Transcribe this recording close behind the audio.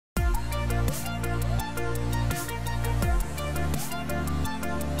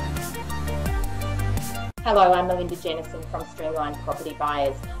Hello, I'm Melinda Jennison from Streamline Property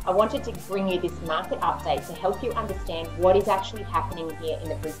Buyers. I wanted to bring you this market update to help you understand what is actually happening here in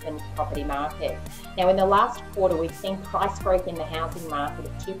the Brisbane property market. Now, in the last quarter, we've seen price growth in the housing market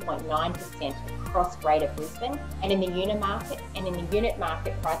of 2.9% across Greater Brisbane, and in the unit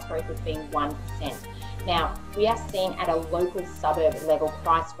market, price growth has been 1%. Now, we are seeing at a local suburb level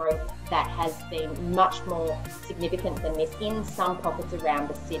price growth that has been much more significant than this in some pockets around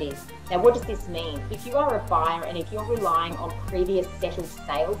the city. Now, what does this mean? If you are a buyer and if you're relying on previous settled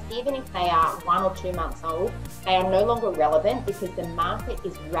sales, even if they are 1 or 2 months old, they are no longer relevant because the market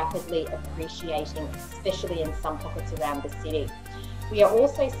is rapidly appreciating, especially in some pockets around the city. We are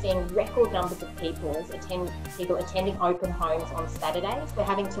also seeing record numbers of people attending open homes on Saturdays. We're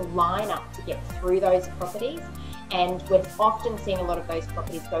having to line up to get through those properties, and we're often seeing a lot of those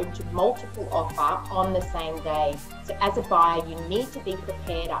properties go to multiple offer on the same day. So as a buyer, you need to be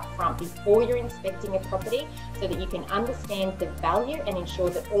prepared up front before you're inspecting a property so that you can understand the value and ensure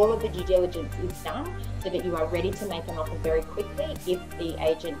that all of the due diligence is done so that you are ready to make an offer very quickly if the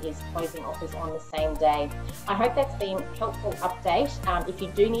agent is closing offers on the same day. I hope that's been a helpful update. If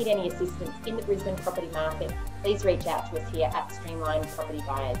you do need any assistance in the Brisbane property market, please reach out to us here at Streamline Property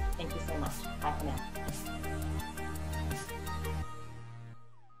Buyers. Thank you so much. Bye for now.